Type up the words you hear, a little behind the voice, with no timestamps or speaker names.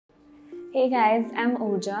Hey guys, I'm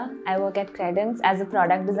Oorja. I work at Credence as a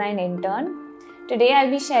Product Design Intern. Today I'll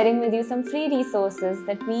be sharing with you some free resources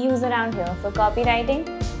that we use around here for copywriting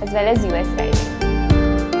as well as UX writing.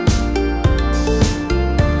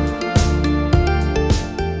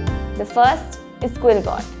 The first is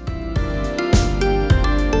Quillbot.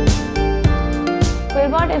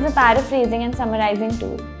 Quillbot is a paraphrasing and summarizing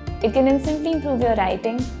tool. It can instantly improve your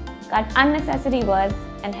writing, cut unnecessary words,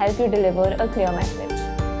 and help you deliver a clear message.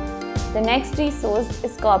 The next resource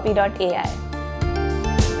is Copy.ai.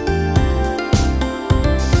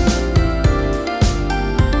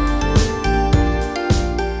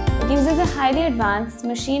 It uses a highly advanced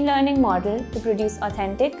machine learning model to produce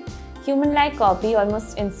authentic, human-like copy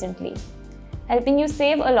almost instantly, helping you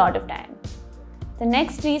save a lot of time. The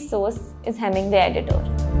next resource is Hemingway Editor.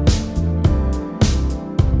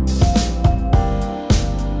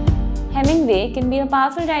 Hemingway can be a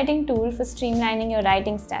powerful writing tool for streamlining your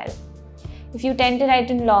writing style. If you tend to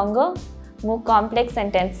write in longer, more complex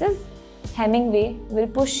sentences, Hemingway will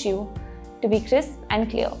push you to be crisp and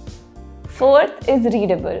clear. Fourth is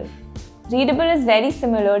Readable. Readable is very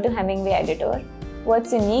similar to Hemingway Editor.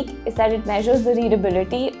 What's unique is that it measures the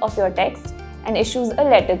readability of your text and issues a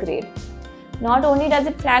letter grade. Not only does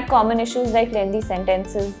it flag common issues like lengthy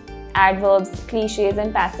sentences, adverbs, clichés,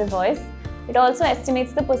 and passive voice, it also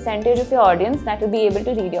estimates the percentage of your audience that will be able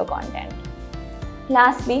to read your content.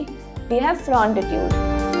 Lastly, we have Frontitude.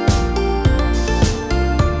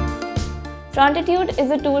 Frontitude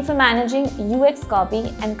is a tool for managing UX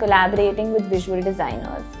copy and collaborating with visual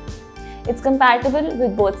designers. It's compatible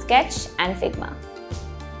with both Sketch and Figma.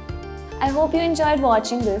 I hope you enjoyed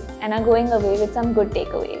watching this and are going away with some good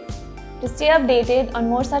takeaways. To stay updated on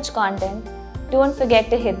more such content, don't forget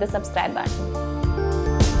to hit the subscribe button.